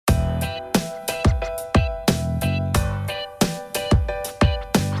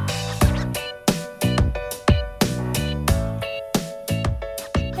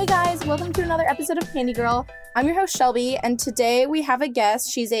another episode of Candy Girl. I'm your host, Shelby, and today we have a guest.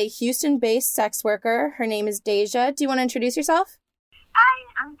 She's a Houston-based sex worker. Her name is Deja. Do you want to introduce yourself? Hi,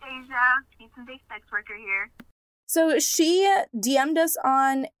 I'm Deja, Houston-based sex worker here. So she DM'd us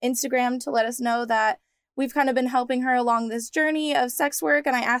on Instagram to let us know that we've kind of been helping her along this journey of sex work,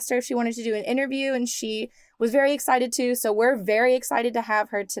 and I asked her if she wanted to do an interview, and she was very excited to, so we're very excited to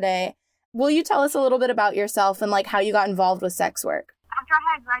have her today. Will you tell us a little bit about yourself and how you got involved with sex work? After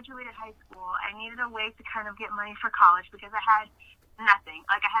I had graduated high school, I needed a way to kind of get money for college because I had nothing.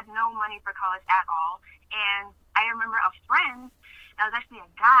 I had no money for college at all. And I remember a friend that was actually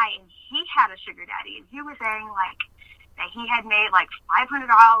a guy, and he had a sugar daddy. And he was saying, that he had made, $500,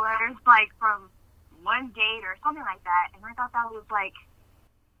 from one date or something like that. And I thought that was,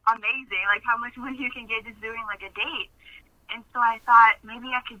 amazing, how much money you can get just doing, a date. And so I thought maybe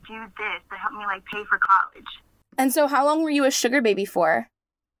I could do this to help me, pay for college. And so how long were you a sugar baby for?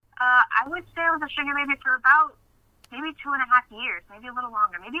 I would say I was a sugar baby for about maybe 2.5 years, maybe a little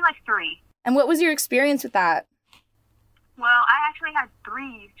longer, maybe 3. And what was your experience with that? Well, I actually had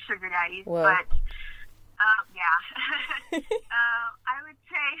 3 sugar daddies, Whoa. but, yeah. I would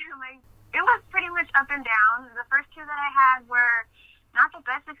say, it was pretty much up and down. The first 2 that I had were not the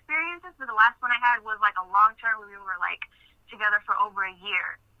best experiences, but the last one I had was, a long-term where we were, together for over a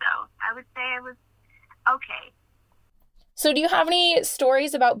year. So I would say it was okay. So do you have any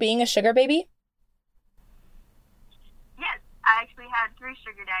stories about being a sugar baby? Yes, I actually had 3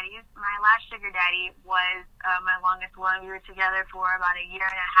 sugar daddies. My last sugar daddy was my longest one. We were together for about a year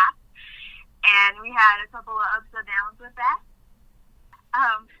and a half, and we had a couple of ups and downs with that.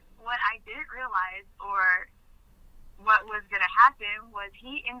 What I didn't realize, or what was going to happen, was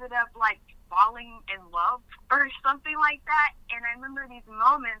he ended up falling in love or something like that. And I remember these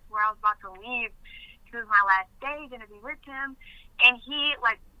moments where I was about to leave. It was my last day, going to be with him, and he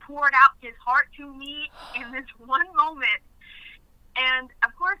poured out his heart to me in this one moment. And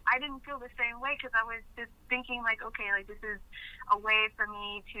of course I didn't feel the same way because I was just thinking okay, this is a way for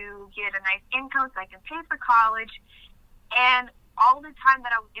me to get a nice income so I can pay for college. And all the time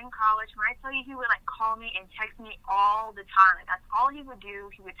that I was in college, when I tell you, he would call me and text me all the time. That's all he would do.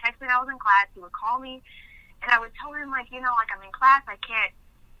 He would text me when I was in class. He would call me, and I would tell him I'm in class. I can't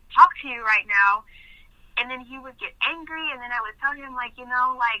talk to you right now. And then he would get angry, and then I would tell him I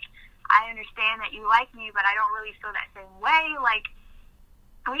understand that you like me, but I don't really feel that same way.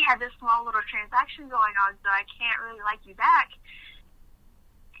 We had this small little transaction going on, so I can't really like you back.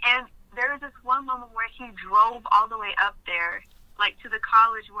 And there was this one moment where he drove all the way up there, to the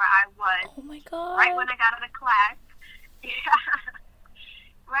college where I was. Oh my God. Right when I got out of class. Yeah.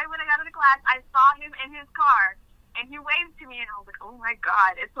 Right when I got out of class, I saw him in his car, and he waved to me, and I was like, oh my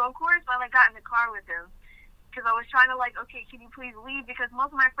God. And so, of course, I got in the car with him, because I was trying to okay, can you please leave? Because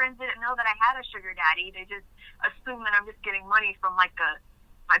most of my friends didn't know that I had a sugar daddy. They just assumed that I'm just getting money from, my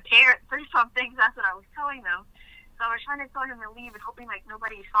parents or something. That's what I was telling them. So I was trying to tell him to leave and hoping,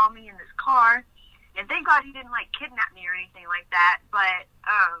 nobody saw me in this car. And thank God he didn't, kidnap me or anything like that. But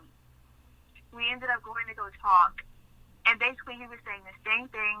we ended up going to go talk. And basically he was saying the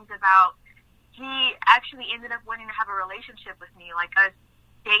same things about he actually ended up wanting to have a relationship with me, us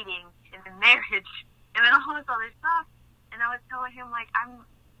dating and then marriage. And then all this other stuff. And I was telling him, I'm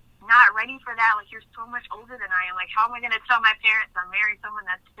not ready for that. You're so much older than I am. How am I going to tell my parents I'm marrying someone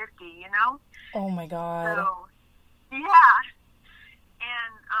that's 50, you know? Oh, my God. So, yeah.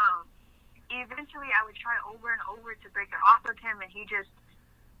 And eventually I would try over and over to break it off with him, and he just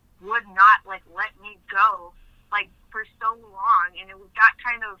would not, let me go, for so long. And it got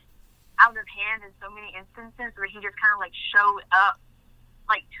kind of out of hand in so many instances where he just kind of, showed up,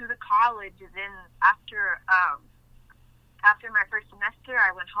 to the college. And then after my first semester,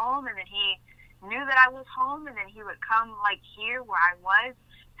 I went home, and then he knew that I was home, and then he would come, here where I was,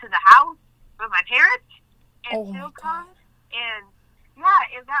 to the house with my parents, and still come. And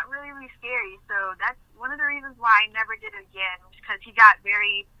yeah, it got really, really scary. So that's one of the reasons why I never did it again, because he got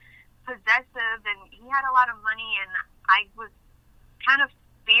very possessive, and he had a lot of money, and I was kind of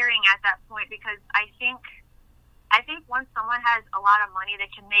fearing at that point, because I think once someone has a lot of money,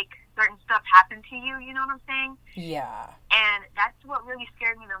 they can make certain stuff happen to you, you know what I'm saying? Yeah. And that's what really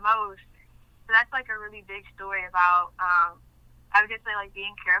scared me the most. So that's a really big story about, I would just say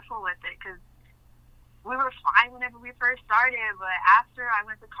being careful with it, because we were fine whenever we first started, but after I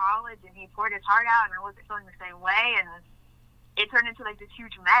went to college and he poured his heart out and I wasn't feeling the same way, and it turned into this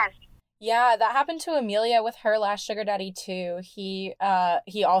huge mess. Yeah, that happened to Amelia with her last sugar daddy too. He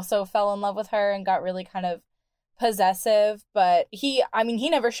also fell in love with her and got really kind of possessive, but he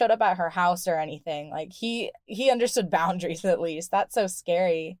never showed up at her house or anything. He understood boundaries at least. That's so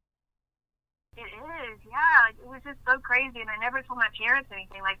scary. It is, yeah. Like, it was just so crazy, and I never told my parents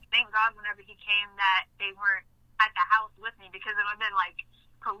anything. Like, thank God whenever he came that they weren't at the house with me, because it would have been, like,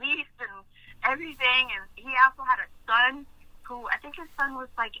 police and everything. And he also had a son who, I think his son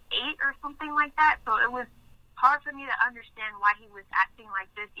was, like, 8 or something like that. So it was hard for me to understand why he was acting like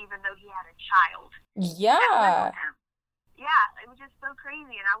this, even though he had a child. Yeah. Yeah, it was just so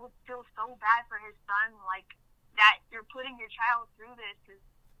crazy, and I would feel so bad for his son, like, that you're putting your child through this, because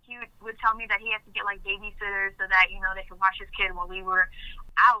he would tell me that he had to get, like, babysitters so that, you know, they could watch his kid while we were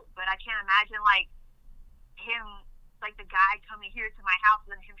out. But I can't imagine, like, him, like, the guy coming here to my house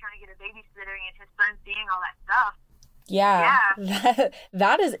and then him trying to get a babysitter and his son seeing all that stuff. Yeah.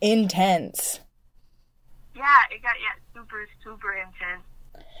 That is intense. Yeah, it got, super, super intense.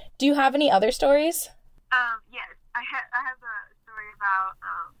 Do you have any other stories? Yes. I have a story about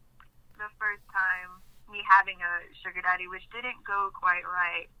the first time me having a sugar daddy, which didn't go quite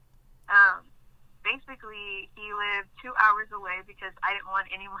right. Basically, he lived 2 hours away because I didn't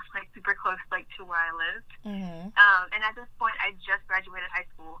want anyone, like, super close, like, to where I lived. Mm-hmm. And at this point, I just graduated high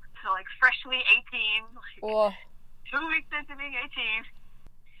school, so, like, freshly 18, like, 2 weeks into being 18,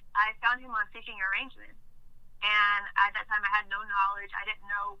 I found him on Seeking Arrangement. And at that time, I had no knowledge. I didn't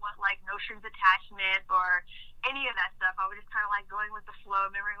know what, like, no strings attachment or any of that stuff. I was just kind of, like, going with the flow,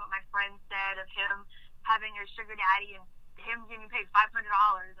 remembering what my friend said of him having a sugar daddy and him getting paid $500.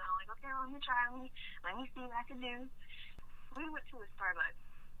 And I'm like, okay, well, let me try. Let me see what I can do. We went to a Starbucks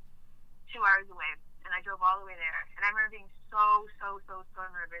 2 hours away, and I drove all the way there. And I remember being so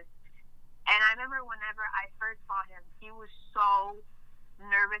nervous. And I remember whenever I first saw him, he was so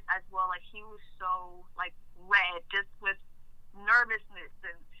nervous as well. Like, he was so, like, red just with nervousness.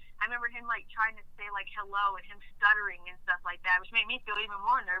 And I remember him, like, trying to say, like, hello, and him stuttering and stuff like that, which made me feel even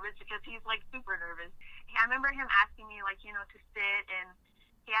more nervous because he's, like, super nervous. I remember him asking me, like, you know, to sit, and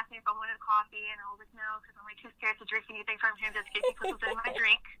he asked me if I wanted coffee, and I was like, no, because I'm, like, too scared to drink anything from him just in case he puts something in my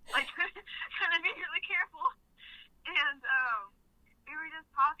drink. Like, trying to be really careful. And we were just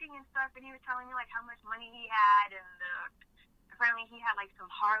talking and stuff, and he was telling me, like, how much money he had, and apparently he had, like, some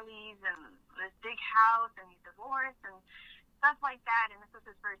Harleys and this big house, and he's divorced and stuff like that. And this was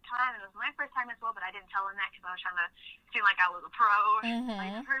his first time, and it was my first time as well, but I didn't tell him that because I was trying to seem like I was a pro.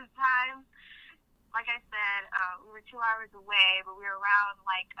 Like, first time. Like I said, we were 2 hours away, but we were around,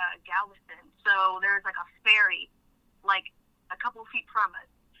 like, Galveston. So there was, like, a ferry, like, a couple feet from us.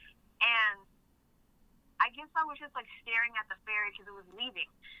 And I guess I was just, like, staring at the ferry because it was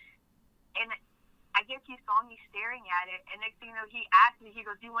leaving. And I guess he saw me staring at it, and next thing you know, he asked me, he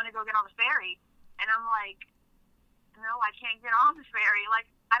goes, do you want to go get on the ferry? And I'm like, no, I can't get on the ferry.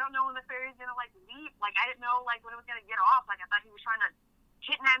 Like, I don't know when the ferry's going to, like, leave. Like, I didn't know, like, when it was going to get off. Like, I thought he was trying to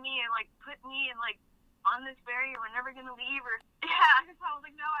kidnap me and, like, put me in, like, on this ferry, and we're never going to leave. Or, yeah, so I was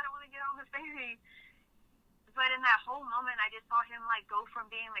like, no, I don't want to get on the ferry. But in that whole moment, I just saw him, like, go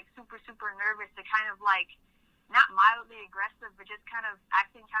from being, like, super, super nervous to kind of, like, not mildly aggressive, but just kind of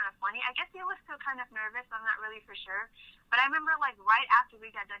acting kind of funny. I guess he was still kind of nervous. I'm not really for sure. But I remember, like, right after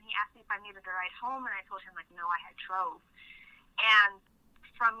we got done, he asked me if I needed a ride home, and I told him, like, no, I had Trove. And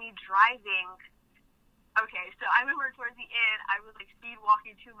from me driving, okay, so I remember towards the end, I was, like, speed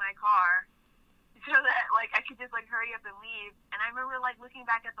walking to my car so that, like, I could just, like, hurry up and leave. And I remember, like, looking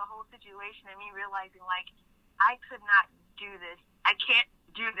back at the whole situation and me realizing, like, I could not do this. I can't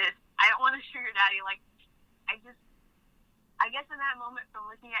do this. I don't want a sugar daddy. Like, I guess in that moment, from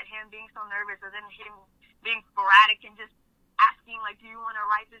looking at him being so nervous, and then him being sporadic and just asking, like, do you want to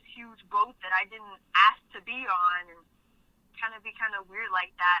ride this huge boat that I didn't ask to be on, and kind of be kind of weird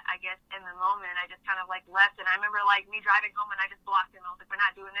like that, I guess, in the moment, I just kind of, like, left. And I remember, like, me driving home, and I just blocked him. I was like, we're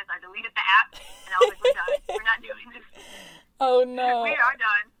not doing this. I deleted the app, and I was like, we're done. We're not doing this. Oh, no. We are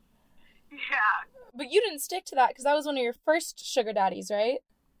done. Yeah. But you didn't stick to that, because that was one of your first sugar daddies, right?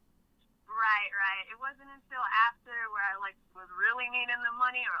 Right. It wasn't until after where I, like, was really needing the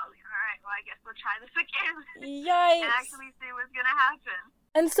money, or I was like, all right, well, I guess we'll try this again. Yikes. And actually see what's going to happen.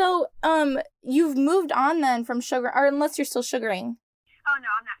 And so, you've moved on then from sugar, or unless you're still sugaring. Oh,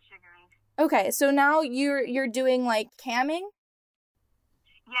 no, I'm not sugaring. Okay, so now you're doing, like, camming?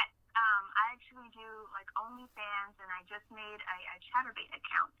 Yes, I actually do, like, OnlyFans, and I just made a Chatterbait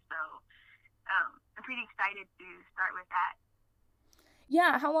account, so I'm pretty excited to start with that.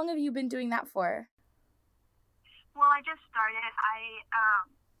 Yeah, how long have you been doing that for? Well, I just started. I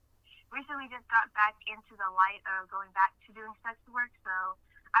recently just got back into the light of going back to doing sex work, so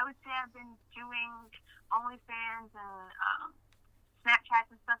I would say I've been doing OnlyFans and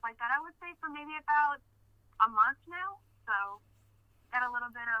Snapchats and stuff like that. I would say for maybe about a month now, so got a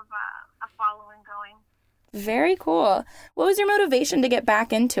little bit of a following going. Very cool. What was your motivation to get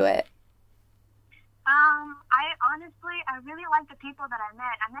back into it? I really like the people that I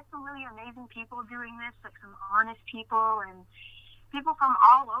met. I met some really amazing people doing this, like some honest people and people from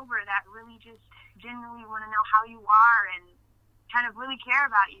all over that really just genuinely want to know how you are and kind of really care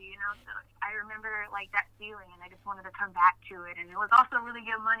about you, you know. So I remember like that feeling, and I just wanted to come back to it. And it was also really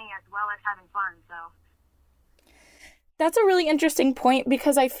good money as well as having fun. So That's a really interesting point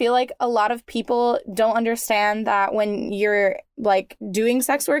because I feel like a lot of people don't understand that when you're like doing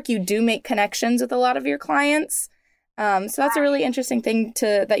sex work, you do make connections with a lot of your clients. So that's a really interesting thing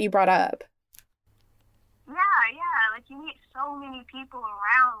that you brought up. Yeah, like you meet so many people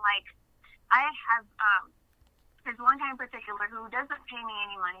around. Like I have there's one guy in particular who doesn't pay me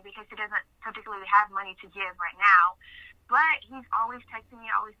any money because he doesn't particularly have money to give right now. But he's always texting me,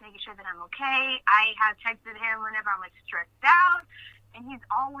 always making sure that I'm okay. I have texted him whenever I'm like stressed out, and he's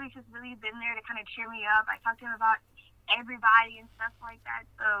always just really been there to kind of cheer me up. I talk to him about everybody and stuff like that.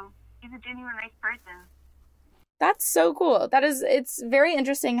 So he's a genuine nice person. That's so cool. It's very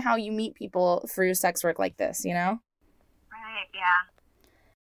interesting how you meet people through sex work like this, you know? Right, yeah.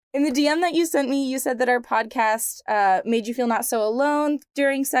 In the DM that you sent me, you said that our podcast made you feel not so alone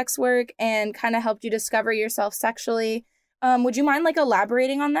during sex work and kind of helped you discover yourself sexually. Would you mind, like,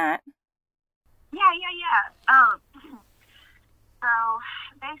 elaborating on that? Yeah. So,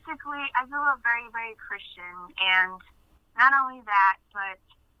 basically, I grew up very, very Christian, and not only that, but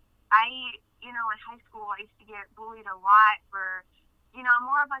in high school, I used to get bullied a lot for, I'm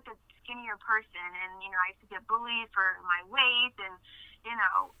more of like a skinnier person, and, I used to get bullied for my weight and,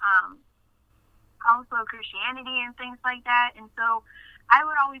 also Christianity and things like that. And so I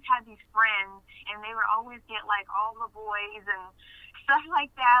would always have these friends, and they would always get like all the boys and stuff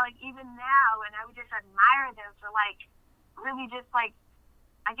like that, like even now. And I would just admire them for like really just like,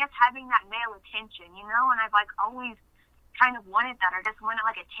 I guess, having that male attention, and I've like always kind of wanted that, or just wanted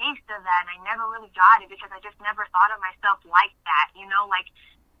like a taste of that. And I never really got it because I just never thought of myself like that, like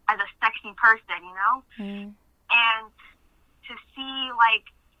as a sexy person, And to see like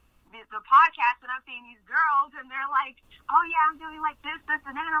the podcast, and I'm seeing these girls, and they're like, oh yeah, I'm doing like this, and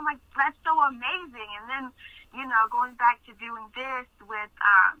then I'm like, that's so amazing. And then, going back to doing this with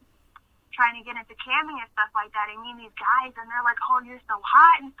trying to get into camming and stuff like that, I mean these guys, and they're like, oh, you're so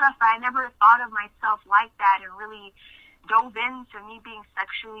hot and stuff. But I never thought of myself like that and really dove into me being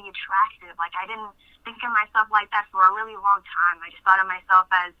sexually attractive. Like I didn't think of myself like that for a really long time. I just thought of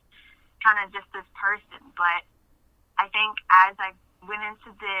myself as kind of just this person. But I think as I went into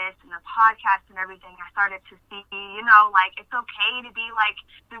this and the podcast and everything, I started to see, like it's okay to be like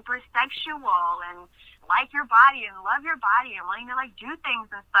super sexual and like your body and love your body and wanting to like do things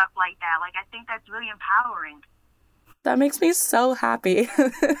and stuff like that. Like I think that's really empowering. That makes me so happy.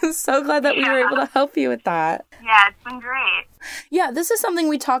 So glad that we were able to help you with that. Yeah, it's been great. Yeah, this is something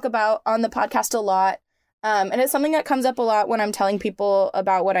we talk about on the podcast a lot. And it's something that comes up a lot when I'm telling people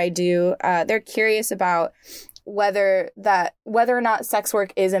about what I do. They're curious about whether or not sex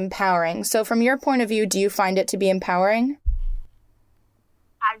work is empowering. So from your point of view, do you find it to be empowering?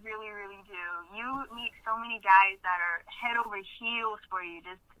 I really, really do. You meet so many guys that are head over heels for you,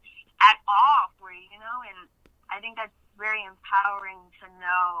 just at all for you, and I think that's very empowering to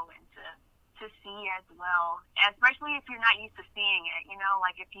know and to see as well, especially if you're not used to seeing it,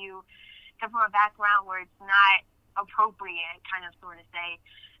 like if you come from a background where it's not appropriate, kind of sort of say,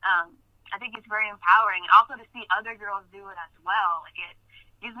 I think it's very empowering, and also to see other girls do it as well. Like it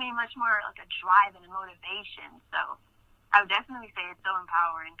gives me much more like a drive and a motivation. So I would definitely say it's so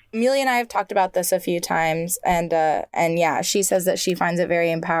empowering. Amelia and I have talked about this a few times, and yeah, she says that she finds it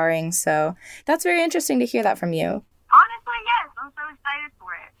very empowering. So that's very interesting to hear that from you. Honestly, yes, I'm so excited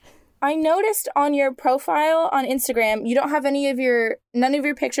for it. I noticed on your profile on Instagram, you don't have none of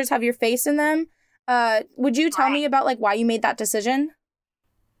your pictures have your face in them. Would you tell me about like why you made that decision?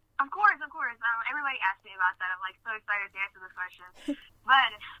 Of course. Everybody asks me about that. I'm like so excited to answer this question. But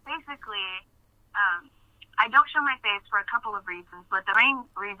basically, I don't show my face for a couple of reasons. But the main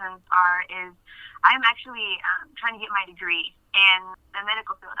reasons is I'm actually trying to get my degree in the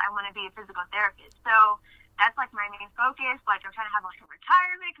medical field. I want to be a physical therapist. So that's like my main focus. Like I'm trying to have like a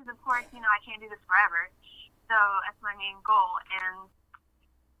retirement because of course, I can't do this forever. So that's my main goal. And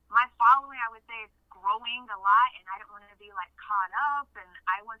my following, I would say, is growing a lot, and I don't want to be like caught up, and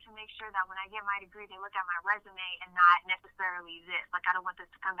I want to make sure that when I get my degree, they look at my resume and not necessarily this. Like I don't want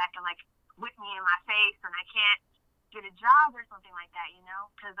this to come back and like whip me in my face and I can't get a job or something like that,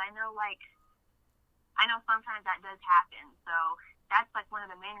 because I know sometimes that does happen. So that's like one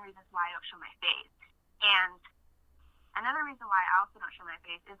of the main reasons why I don't show my face. And another reason why I also don't show my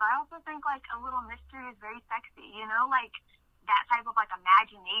face is I also think like a little mystery is very sexy, like that type of like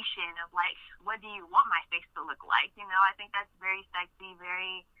imagination of like, what do you want my face to look like? You know, I think that's very sexy,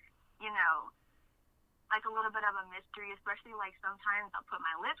 very, you know, like a little bit of a mystery, especially like sometimes I'll put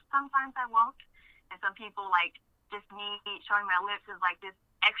my lips, sometimes I won't. And some people like just me showing my lips is like this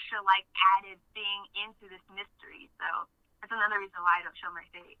extra like added thing into this mystery. So that's another reason why I don't show my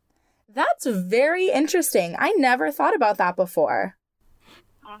face. That's very interesting. I never thought about that before.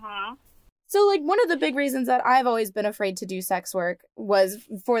 Mm-hmm. So, like, one of the big reasons that I've always been afraid to do sex work was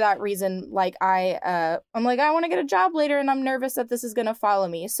for that reason. Like, I'm like, I want to get a job later, and I'm nervous that this is going to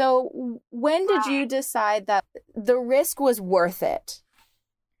follow me. So, when did you decide that the risk was worth it?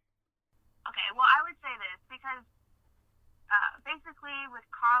 Okay, well, I would say this because basically with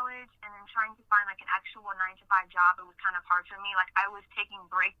college and then trying to find like an actual 9-to-5 job, it was kind of hard for me. Like, I was taking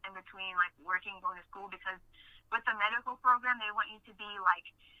breaks in between like working and going to school because with the medical program, they want you to be like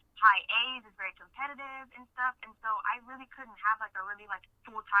high A's, it's very competitive and stuff, and so I really couldn't have like a really like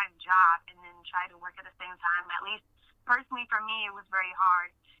full-time job and then try to work at the same time. At least personally for me, it was very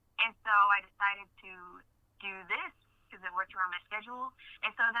hard, and so I decided to do this because it worked around my schedule. And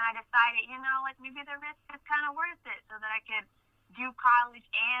so then I decided, you know, like maybe the risk is kind of worth it so that I could do college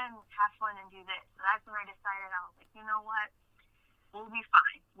and have fun and do this. So that's when I decided, I was like, you know what, we'll be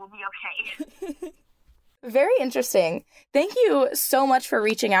fine, we'll be okay. Very interesting. Thank you so much for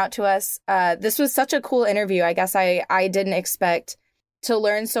reaching out to us. This was such a cool interview. I guess I didn't expect to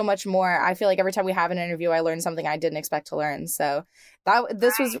learn so much more. I feel like every time we have an interview, I learn something I didn't expect to learn. So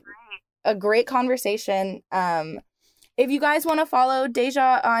this was a great conversation. If you guys want to follow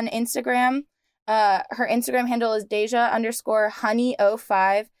Deja on Instagram, her Instagram handle is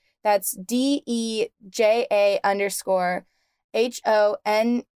Deja_honey05. That's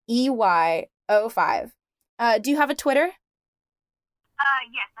DEJA_HONEY05. Do you have a Twitter?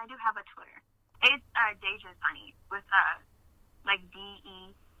 Yes, I do have a Twitter. It's Deja's Honey with like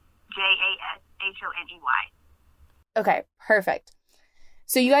DEJASHONEY. Okay, perfect.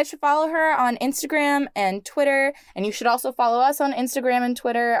 So you guys should follow her on Instagram and Twitter, and you should also follow us on Instagram and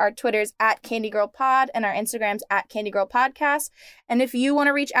Twitter. Our Twitter's @CandyGirlPod, and our Instagram's @CandyGirlPodcast. And if you want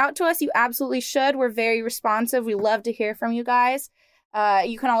to reach out to us, you absolutely should. We're very responsive. We love to hear from you guys.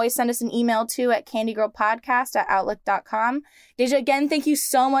 You can always send us an email too at candygirlpodcast@outlook.com. Deja, again, thank you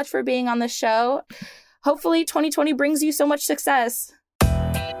so much for being on the show. Hopefully 2020 brings you so much success.